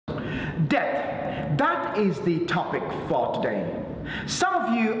Death, that is the topic for today. Some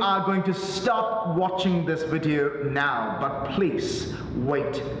of you are going to stop watching this video now, but please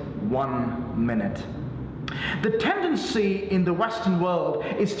wait 1 minute. The tendency in the Western world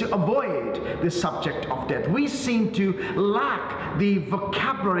is to avoid the subject of death. We seem to lack the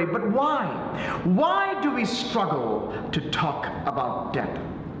vocabulary, but why? Why do we struggle to talk about death?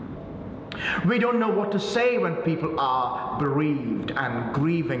 We don't know what to say when people are bereaved and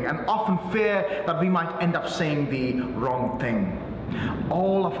grieving, and often fear that we might end up saying the wrong thing.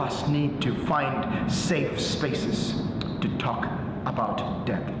 All of us need to find safe spaces to talk about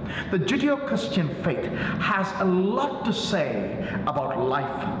death. The Judeo-Christian faith has a lot to say about life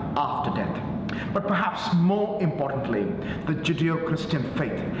after death. But perhaps more importantly, the Judeo-Christian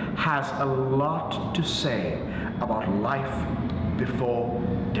faith has a lot to say about life before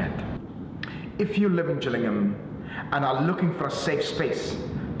death. If you live in Gillingham and are looking for a safe space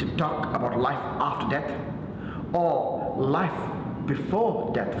to talk about life after death, or life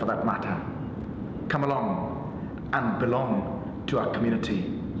before death for that matter, come along and belong to our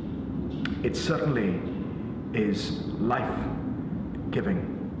community. It certainly is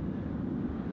life-giving.